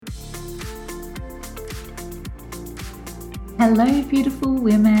Hello, beautiful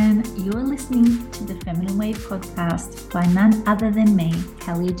women. You're listening to the Feminine Way podcast by none other than me,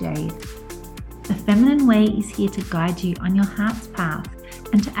 Kelly Jade. The Feminine Way is here to guide you on your heart's path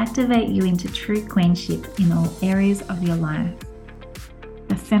and to activate you into true queenship in all areas of your life.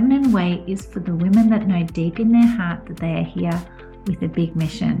 The Feminine Way is for the women that know deep in their heart that they are here with a big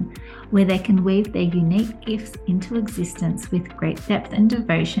mission, where they can weave their unique gifts into existence with great depth and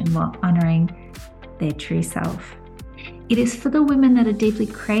devotion while honoring their true self. It is for the women that are deeply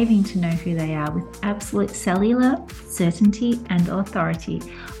craving to know who they are with absolute cellular certainty and authority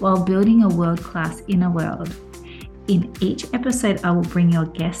while building a world-class inner world. In each episode, I will bring you a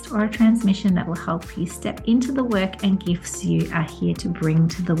guest or a transmission that will help you step into the work and gifts you are here to bring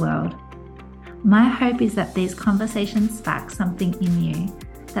to the world. My hope is that these conversations spark something in you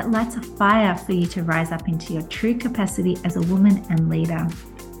that lights a fire for you to rise up into your true capacity as a woman and leader.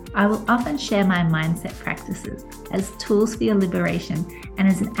 I will often share my mindset practices as tools for your liberation and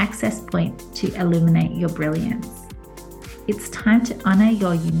as an access point to illuminate your brilliance. It's time to honor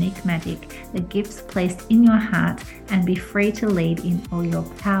your unique magic, the gifts placed in your heart, and be free to lead in all your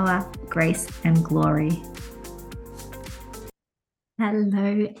power, grace, and glory.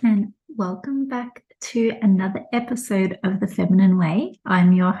 Hello, and welcome back to another episode of The Feminine Way.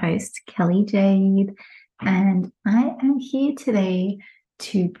 I'm your host, Kelly Jade, and I am here today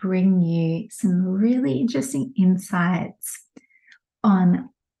to bring you some really interesting insights on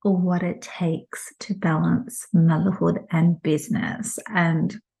what it takes to balance motherhood and business.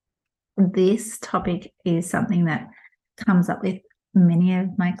 And this topic is something that comes up with many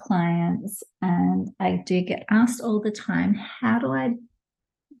of my clients, and I do get asked all the time, how do I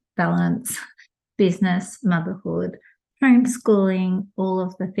balance business, motherhood, homeschooling, all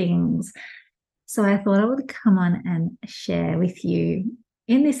of the things? So I thought I would come on and share with you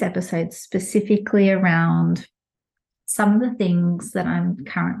in this episode specifically around some of the things that I'm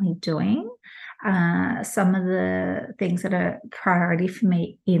currently doing, some of the things that are priority for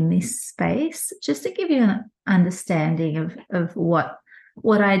me in this space, just to give you an understanding of what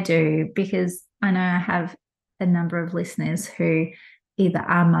I do, because I know I have a number of listeners who either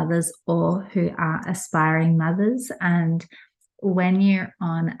are mothers or who are aspiring mothers. And when you're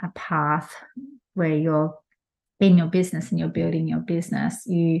on a path where you're in your business and you're building your business,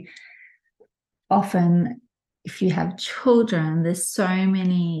 you often, if you have children, there's so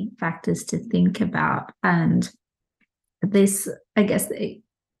many factors to think about. And this, I guess,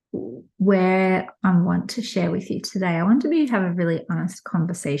 where I want to share with you today, I want to have a really honest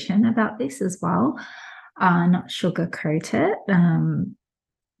conversation about this as well, not sugarcoat it,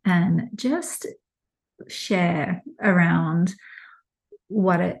 and just share around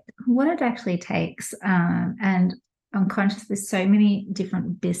what it actually takes. And I'm conscious there's so many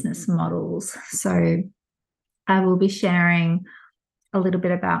different business models. So I will be sharing a little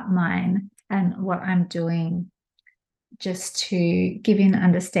bit about mine and what I'm doing, just to give you an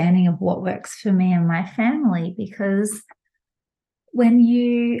understanding of what works for me and my family. Because when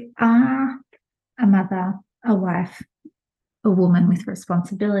you are a mother, a wife, a woman with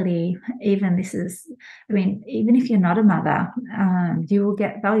responsibility, even if you're not a mother, you will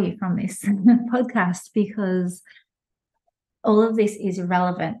get value from this podcast, because all of this is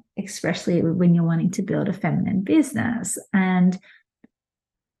relevant, especially when you're wanting to build a feminine business. And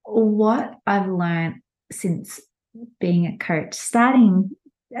what I've learned since being a coach, starting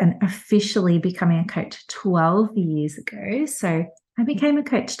and officially becoming a coach 12 years ago. So I became a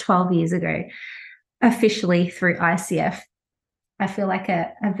coach 12 years ago, officially through ICF. I feel like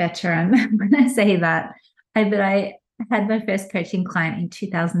a veteran when I say that. But I had my first coaching client in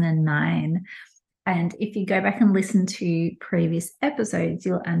 2009. And if you go back and listen to previous episodes,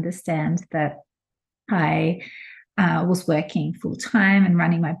 you'll understand that I was working full time and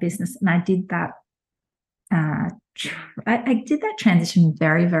running my business. And I did that. I did that transition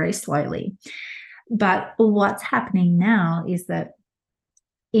very, very slowly. But what's happening now is that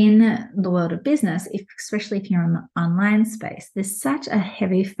in the world of business, especially if you're in the online space, there's such a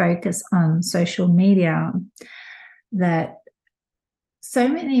heavy focus on social media that so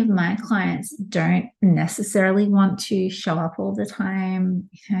many of my clients don't necessarily want to show up all the time,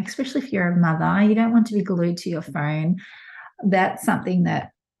 especially if you're a mother. You don't want to be glued to your phone. That's something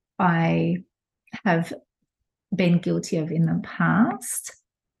that I have been guilty of in the past.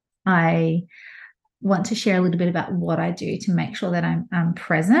 I want to share a little bit about what I do to make sure that I'm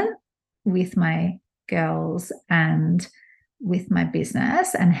present with my girls and with my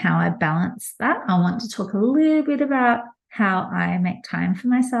business and how I balance that. I want to talk a little bit about how I make time for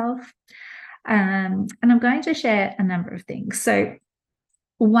myself. And I'm going to share a number of things. So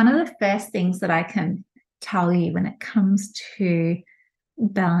one of the first things that I can tell you when it comes to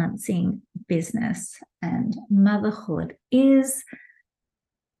balancing business and motherhood is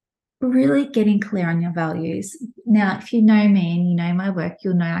really getting clear on your values. Now, if you know me and you know my work,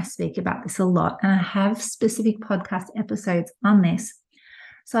 you'll know I speak about this a lot, and I have specific podcast episodes on this.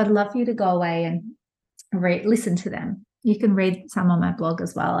 So I'd love for you to go away and listen to them. You can read some on my blog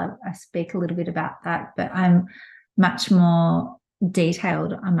as well. I speak a little bit about that, but I'm much more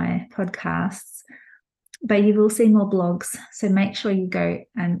detailed on my podcasts. But you will see more blogs. So make sure you go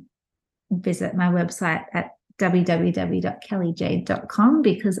and visit my website at www.kellyjade.com,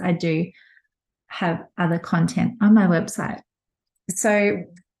 because I do have other content on my website. So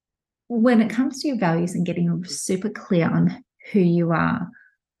when it comes to your values and getting super clear on who you are,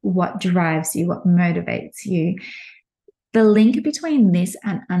 what drives you, what motivates you, the link between this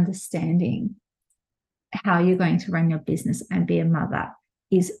and understanding how you're going to run your business and be a mother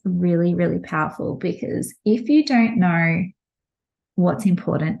is really, really powerful, because if you don't know what's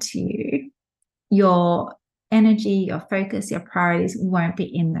important to you, your energy, your focus, your priorities won't be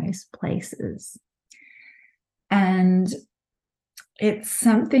in those places. And it's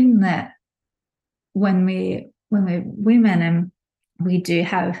something that when we're women and we do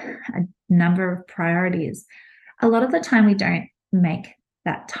have a number of priorities, a lot of the time we don't make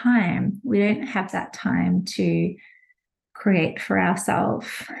that time. We don't have that time to create for ourselves.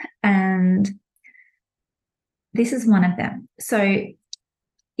 And this is one of them. So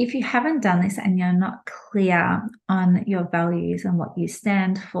if you haven't done this and you're not clear on your values and what you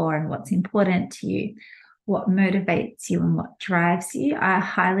stand for and what's important to you, what motivates you and what drives you, I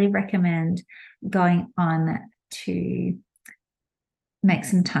highly recommend going on to make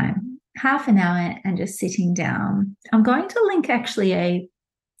some time, half an hour, and just sitting down. I'm going to link actually a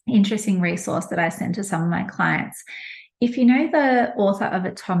interesting resource that I send to some of my clients. If you know the author of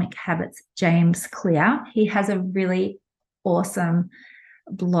Atomic Habits, James Clear, he has a really awesome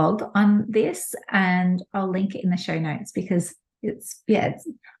blog on this, and I'll link it in the show notes, because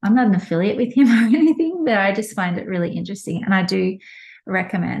I'm not an affiliate with him or anything, but I just find it really interesting, and I do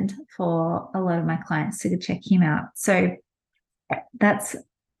recommend for a lot of my clients to check him out. So that's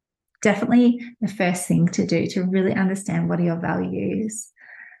definitely the first thing to do, to really understand what are your values.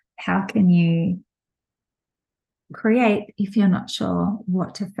 How can you create if you're not sure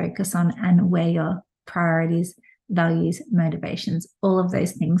what to focus on and where your priorities, values, motivations, all of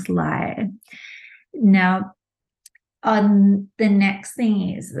those things lie. Now, on the next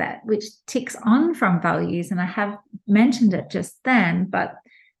thing is that, which ticks on from values, and I have mentioned it just then, but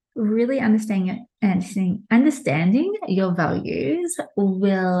really understanding your values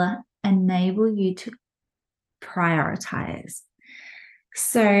will enable you to prioritize.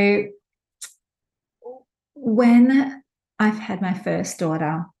 So when I've had my first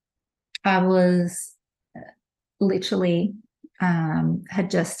daughter, I was literally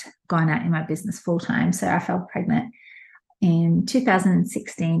had just gone out in my business full time. So I fell pregnant in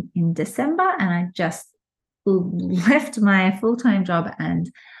 2016 in December, and I just left my full-time job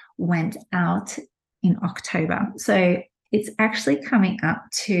and went out in October. So it's actually coming up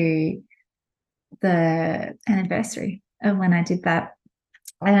to the anniversary of when I did that.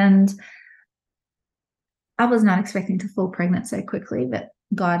 And I was not expecting to fall pregnant so quickly, but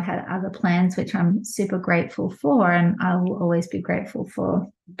God had other plans, which I'm super grateful for. And I will always be grateful for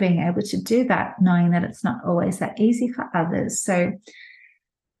being able to do that, knowing that it's not always that easy for others. So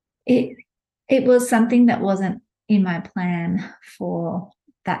it was something that wasn't in my plan for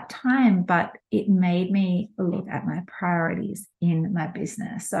that time, but it made me look at my priorities in my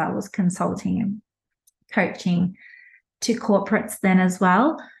business. So I was consulting and coaching to corporates then as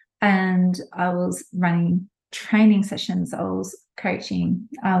well. And I was running training sessions. I was coaching.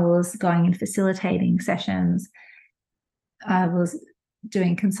 I was going and facilitating sessions. I was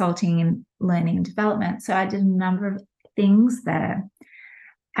doing consulting and learning and development. So I did a number of things there.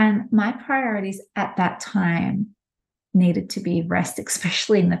 And my priorities at that time needed to be rest,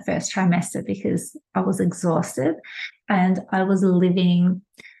 especially in the first trimester, because I was exhausted and I was living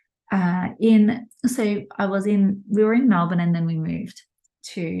we were in Melbourne, and then we moved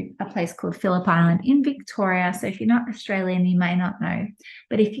to a place called Phillip Island in Victoria. So if you're not Australian, you may not know,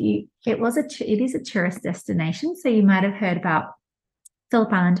 but it is a tourist destination. So you might have heard about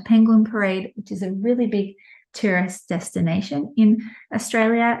Phillip Island Penguin Parade, which is a really big tourist destination in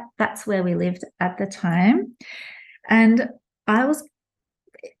Australia. That's where we lived at the time. And I was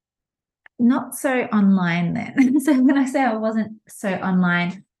not so online then. So when I say I wasn't so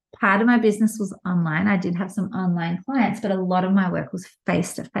online, part of my business was online. I did have some online clients, but a lot of my work was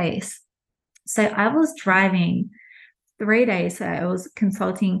face-to-face. So I was driving 3 days. So I was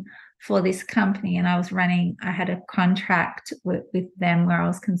consulting for this company, and I had a contract with them where I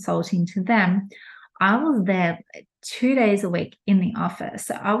was consulting to them. I was there 2 days a week in the office.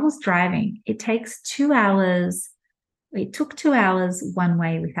 So I was driving. It takes 2 hours. It took 2 hours one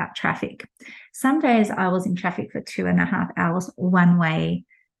way without traffic. Some days I was in traffic for 2.5 hours one way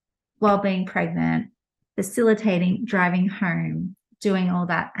while being pregnant, facilitating, driving home, doing all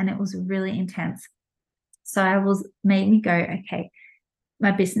that. And it was really intense. So made me go, okay,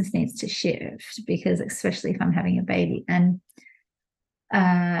 my business needs to shift, because especially if I'm having a baby. And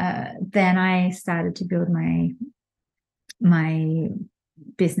then I started to build my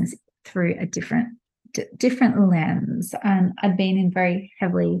business through a different lens. And I'd been in very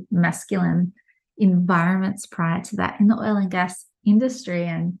heavily masculine environments prior to that in the oil and gas industry,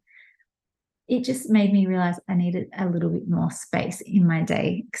 and it just made me realize I needed a little bit more space in my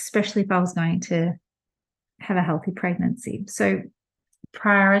day, especially if I was going to have a healthy pregnancy. So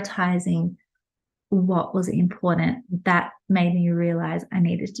prioritizing what was important, that made me realize I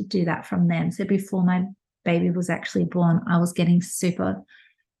needed to do that from then. So before my baby was actually born, I was getting super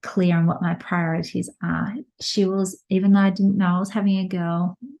clear on what my priorities are. Even though I didn't know I was having a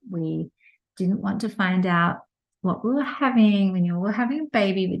girl, we didn't want to find out what we were having when you were having a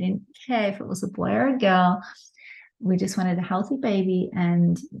baby. We didn't care if it was a boy or a girl. We just wanted a healthy baby.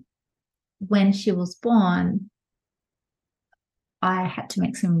 And when she was born, I had to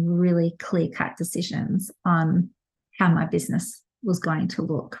make some really clear-cut decisions on how my business was going to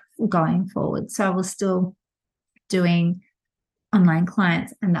look going forward. So I was still doing online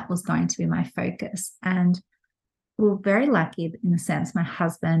clients, and that was going to be my focus. And we were very lucky in the sense my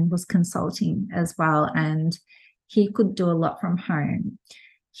husband was consulting as well, and he could do a lot from home.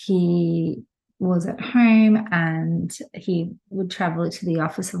 He was at home and he would travel to the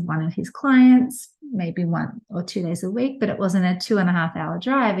office of one of his clients maybe 1 or 2 days a week, but it wasn't a 2.5 hour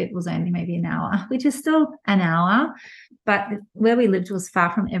drive. It was only maybe an hour, which is still an hour, but where we lived was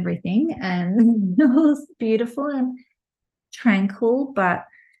far from everything, and it was beautiful and tranquil, but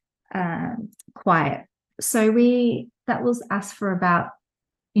quiet. So that was us for about,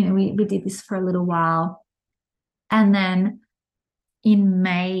 we did this for a little while. And then in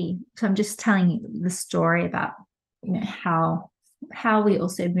May, so I'm just telling you the story about, how we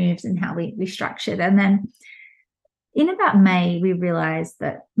also moved and how we structured. And then in about May, we realized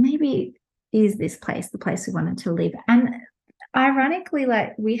that maybe is this place the place we wanted to live. And ironically,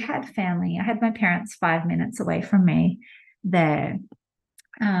 like, we had family. I had my parents 5 minutes away from me there.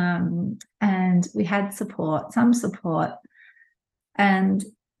 And we had some support,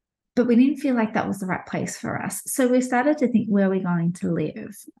 but we didn't feel like that was the right place for us. So we started to think, where are we going to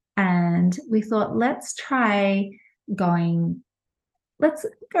live? And we thought, let's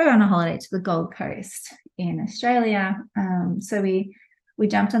go on a holiday to the Gold Coast in Australia. So we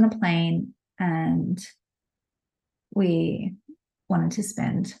jumped on a plane, and we wanted to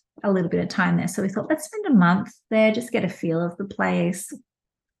spend a little bit of time there. So we thought, let's spend a month there, just get a feel of the place.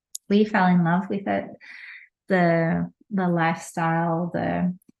 We fell in love with it, the lifestyle,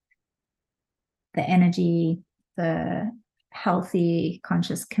 the energy, the healthy,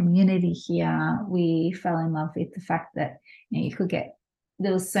 conscious community here. We fell in love with the fact that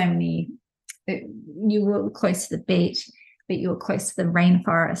there was so many, you were close to the beach, but you were close to the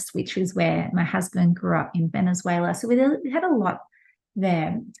rainforest, which is where my husband grew up in Venezuela. So we had a lot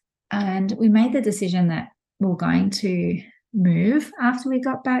there. And we made the decision that we were going to move after we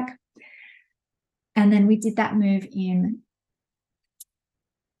got back. And then we did that move in,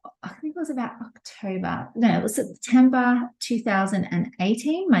 I think it was about it was September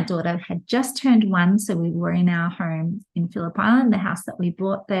 2018. My daughter had just turned 1, so we were in our home in Phillip Island, the house that we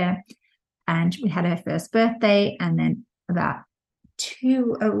bought there, and we had her first birthday. And then about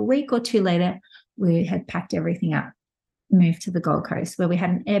a week or two later, we had packed everything up, moved to the Gold Coast, where we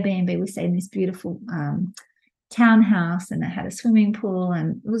had an Airbnb. We stayed in this beautiful townhouse, and it had a swimming pool,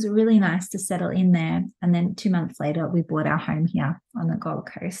 and it was really nice to settle in there. And then 2 months later, we bought our home here on the Gold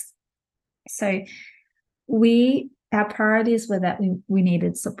Coast. So our priorities were that we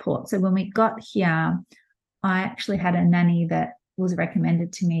needed support. So when we got here, I actually had a nanny that was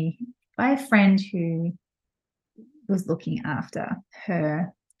recommended to me by a friend who was looking after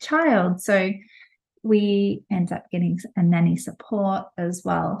her child. So we ended up getting a nanny support as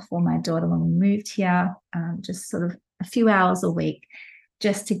well for my daughter when we moved here, just sort of a few hours a week,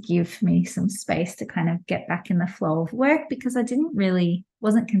 just to give me some space to kind of get back in the flow of work, because I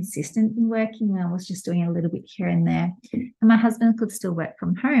wasn't consistent in working. I was just doing a little bit here and there. And my husband could still work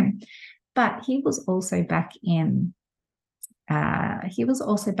from home, but he was also back in Melbourne,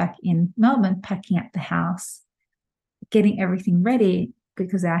 packing up the house, getting everything ready,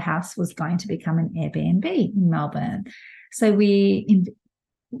 because our house was going to become an Airbnb in Melbourne. So in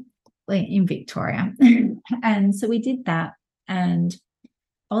Victoria. And so we did that. And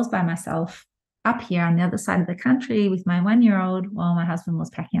I was by myself up here on the other side of the country with my 1-year-old while my husband was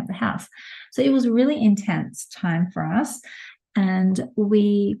packing up the house. So it was a really intense time for us. And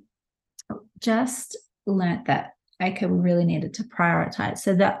we just learnt that, okay, we really needed to prioritize.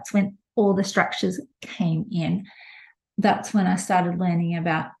 So that's when all the structures came in. That's when I started learning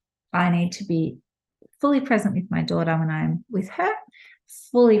about I need to be fully present with my daughter when I'm with her,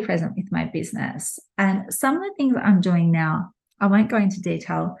 fully present with my business. And some of the things I'm doing now, I won't go into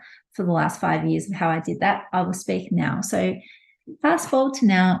detail for the last 5 years of how I did that. I will speak now. So fast forward to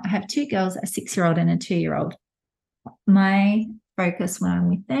now, I have 2 girls, a 6-year-old and a 2-year-old. My focus when I'm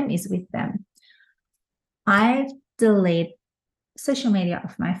with them is with them. I delete social media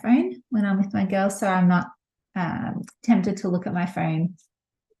off my phone when I'm with my girls, so I'm not tempted to look at my phone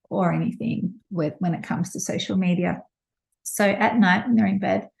or anything when it comes to social media. So at night when they're in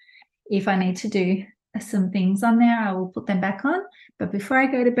bed, if I need to do some things on there, I will put them back on. But before I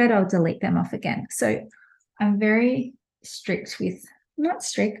go to bed, I'll delete them off again. So I'm very strict with, not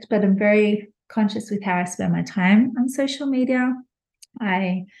strict, but I'm very conscious with how I spend my time on social media.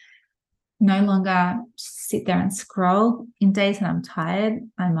 I no longer sit there and scroll. In days that I'm tired,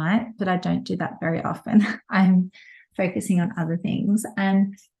 I might, but I don't do that very often. I'm focusing on other things.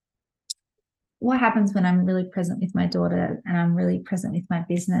 And what happens when I'm really present with my daughter and I'm really present with my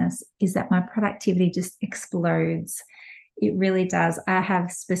business is that my productivity just explodes. It really does. I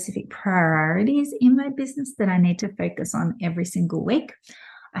have specific priorities in my business that I need to focus on every single week.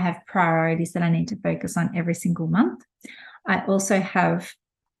 I have priorities that I need to focus on every single month. I also have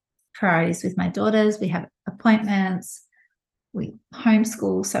priorities with my daughters. We have appointments. We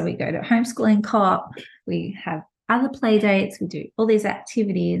homeschool, so we go to homeschooling co-op. We have other play dates. We do all these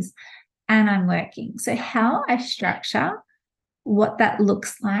activities. And I'm working. So how I structure what that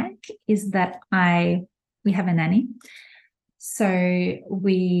looks like is that we have a nanny. So I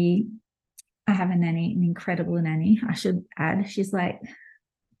have a nanny, an incredible nanny, I should add. She's like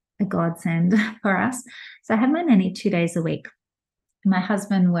a godsend for us. So I have my nanny 2 days a week. My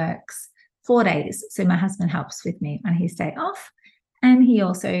husband works 4 days. So my husband helps with me on his day off. And he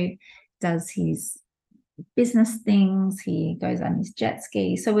also does his business things. He goes on his jet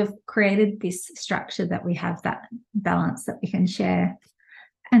ski. So we've created this structure that we have that balance that we can share,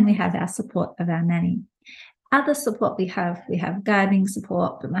 and we have our support of our nanny. Other support we have gardening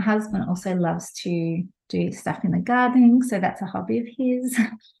support, but my husband also loves to do stuff in the gardening, so that's a hobby of his.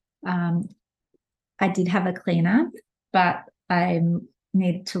 I did have a cleaner, but I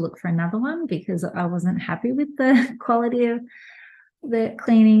needed to look for another one because I wasn't happy with the quality of the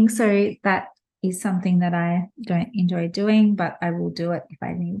cleaning. So that is something that I don't enjoy doing, but I will do it if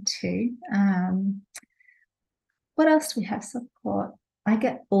I need to. What else do we have support? I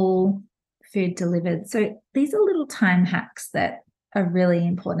get all food delivered. So these are little time hacks that are really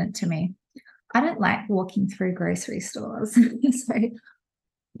important to me. I don't like walking through grocery stores. So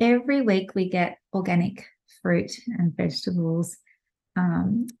every week we get organic fruit and vegetables,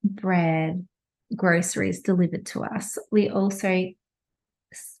 bread, groceries delivered to us. We also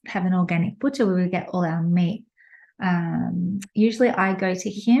have an organic butcher where we get all our meat. Usually I go to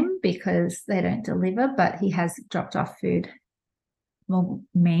him because they don't deliver, but he has dropped off food, more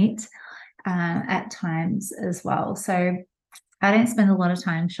meat at times as well. So I don't spend a lot of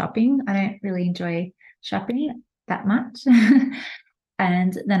time shopping. I don't really enjoy shopping that much.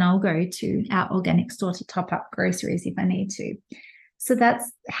 And then I'll go to our organic store to top up groceries if I need to. So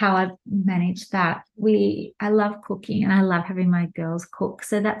that's how I've managed that. I love cooking and I love having my girls cook.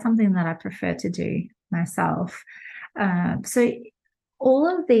 So that's something that I prefer to do myself. So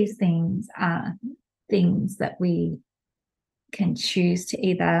all of these things are things that we can choose to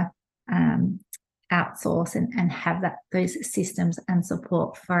either outsource and have those systems and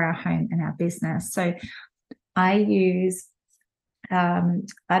support for our home and our business. So I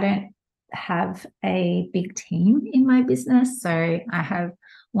don't have a big team in my business, so I have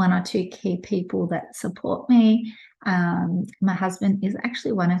 1 or 2 key people that support me. My husband is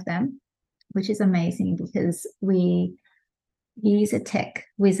actually one of them, which is amazing because he's a tech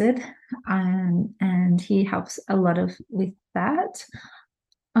wizard, and he helps a lot with that.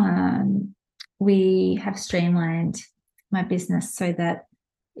 We have streamlined my business so that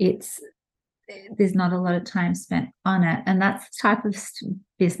there's not a lot of time spent on it, and that's the type of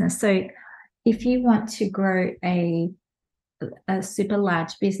business. So if you want to grow a super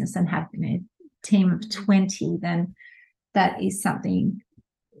large business and have a team of 20, then that is something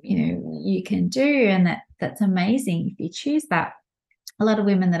you can do, and that's amazing if you choose that. a lot of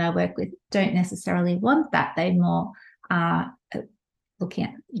women that I work with don't necessarily want that. They more are looking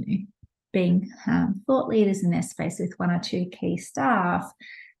at, being thought leaders in their space with one or two key staff.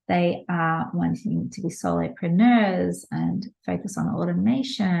 They are wanting to be solopreneurs and focus on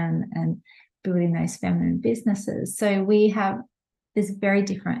automation and building those feminine businesses. So there's very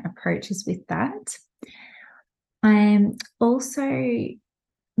different approaches with that. I also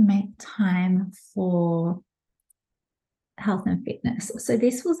make time for health and fitness. So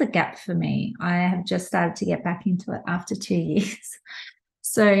this was a gap for me. I have just started to get back into it after 2 years.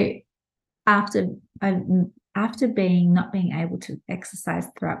 So after not being able to exercise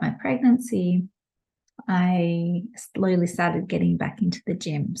throughout my pregnancy, I slowly started getting back into the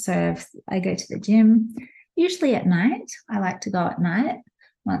gym. So I go to the gym usually at night. I like to go at night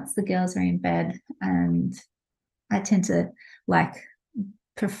once the girls are in bed, and I tend to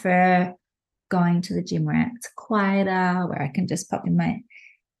prefer going to the gym where it's quieter, where I can just pop in my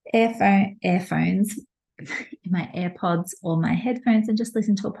earphones, my AirPods or my headphones, and just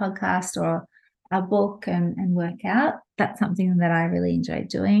listen to a podcast or a book and work out. That's something that I really enjoy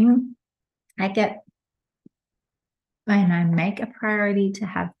doing. I make a priority to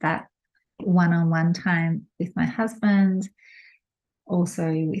have that one-on-one time with my husband.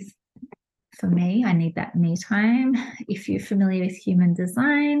 Also for me, I need that me time. If you're familiar with human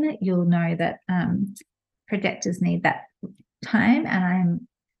design, you'll know that projectors need that time, and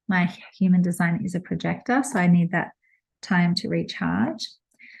my human design is a projector, so I need that time to recharge.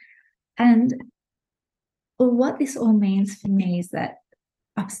 And what this all means for me is that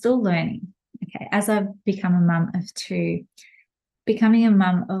I'm still learning. Okay, as I've become a mum of 2, becoming a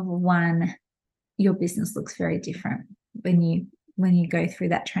mum of 1, your business looks very different when you go through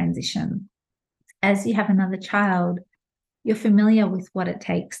that transition. As you have another child, you're familiar with what it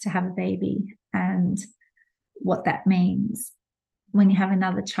takes to have a baby and what that means. When you have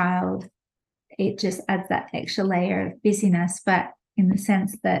another child, it just adds that extra layer of busyness, but in the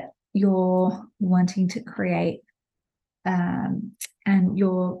sense that you're wanting to create and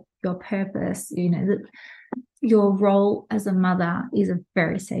your purpose, your role as a mother is a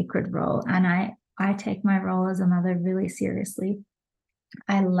very sacred role. And I take my role as a mother really seriously.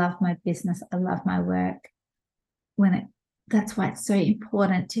 I love my business. I love my work. That's why it's so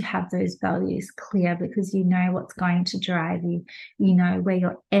important to have those values clear, because you know what's going to drive you. You know where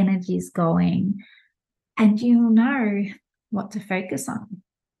your energy is going, and you'll know what to focus on.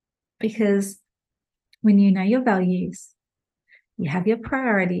 Because when you know your values, you have your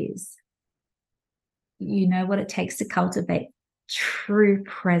priorities, you know what it takes to cultivate true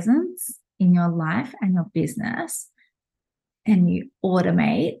presence in your life and your business, and you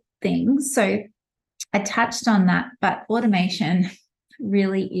automate things. So I touched on that, but automation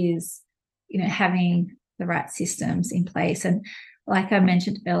really is, having the right systems in place. And like I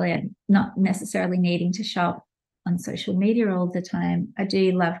mentioned earlier, not necessarily needing to show up on social media all the time. I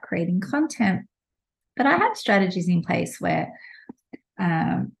do love creating content, but I have strategies in place where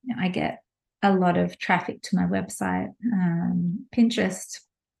I get a lot of traffic to my website, Pinterest,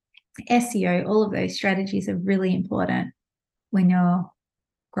 SEO. All of those strategies are really important when you're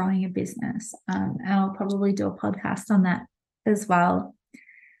growing a business. And I'll probably do a podcast on that as well,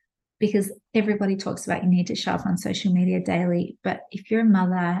 because everybody talks about you need to show up on social media daily. But if you're a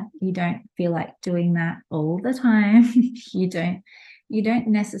mother, you don't feel like doing that all the time. You don't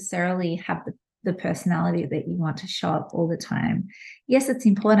necessarily have the personality that you want to show up all the time. Yes, it's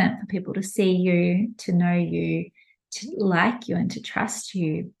important for people to see you, to know you, to like you, and to trust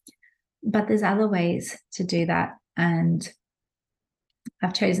you. But there's other ways to do that. And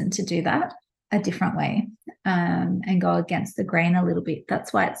I've chosen to do that a different way, and go against the grain a little bit.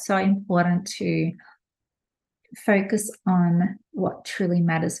 That's why it's so important to focus on what truly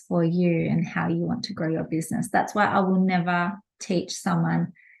matters for you and how you want to grow your business. That's why I will never teach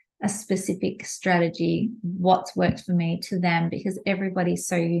someone a specific strategy, what's worked for me, to them, because everybody's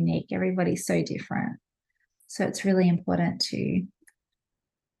so unique, everybody's so different. So it's really important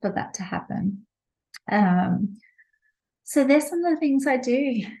for that to happen. So there's some of the things I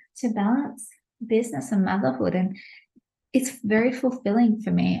do to balance business and motherhood, and it's very fulfilling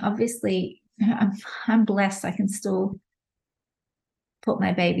for me. Obviously, I'm blessed. I can still put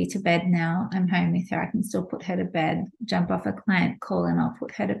my baby to bed now. I'm home with her. I can still put her to bed, jump off a client call, and I'll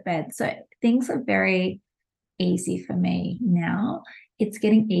put her to bed. So things are very easy for me now. It's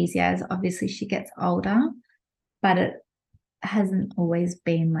getting easier as obviously she gets older, but it hasn't always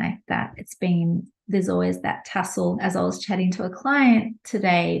been like that. There's always that tussle. As I was chatting to a client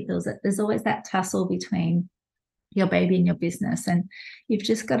today, there's always that tussle between your baby and your business, and you've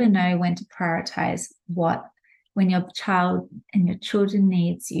just got to know when to prioritize what when your child and your children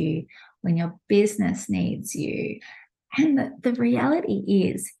needs you, when your business needs you. And the reality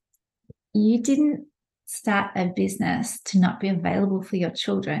is, you didn't start a business to not be available for your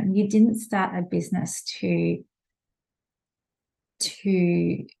children. You didn't start a business to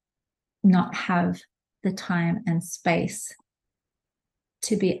not have the time and space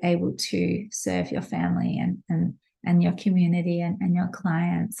to be able to serve your family and your community and your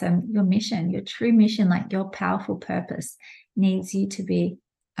clients and your mission, your true mission, like your powerful purpose needs you to be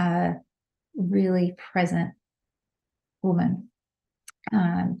a really present woman,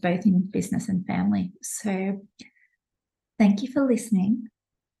 both in business and family. So thank you for listening.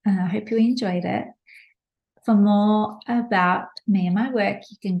 I hope you enjoyed it. For more about me and my work,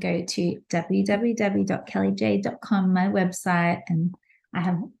 you can go to www.kellyjade.com, my website, and I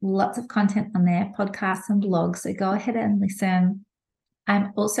have lots of content on there, podcasts and blogs, so go ahead and listen.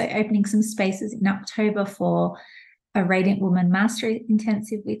 I'm also opening some spaces in October for a Radiant Woman Mastery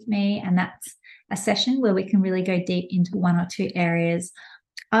Intensive with me, and that's a session where we can really go deep into one or two areas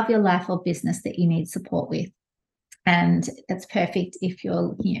of your life or business that you need support with. And it's perfect if you're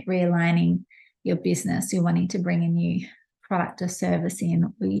looking at realigning your business, you're wanting to bring a new product or service in,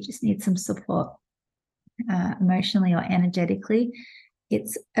 or you just need some support emotionally or energetically.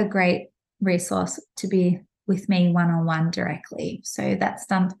 It's a great resource to be with me one-on-one directly. So that's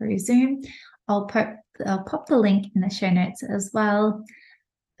done through Zoom. I'll pop the link in the show notes as well.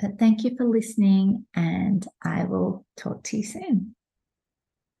 But thank you for listening, and I will talk to you soon.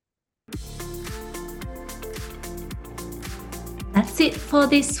 That's it for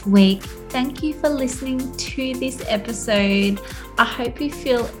this week. Thank you for listening to this episode. I hope you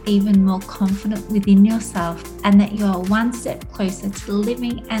feel even more confident within yourself and that you're one step closer to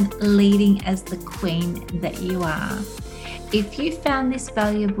living and leading as the queen that you are. If you found this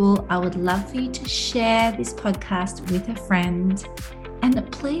valuable, I would love for you to share this podcast with a friend. And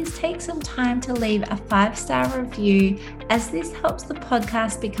please take some time to leave a 5-star review, as this helps the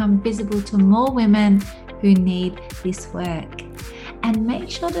podcast become visible to more women who need this work. And make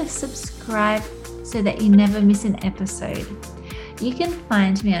sure to subscribe so that you never miss an episode. You can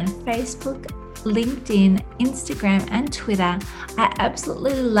find me on Facebook, LinkedIn, Instagram, and Twitter. I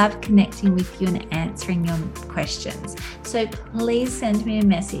absolutely love connecting with you and answering your questions. So please send me a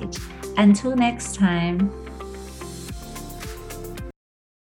message. Until next time.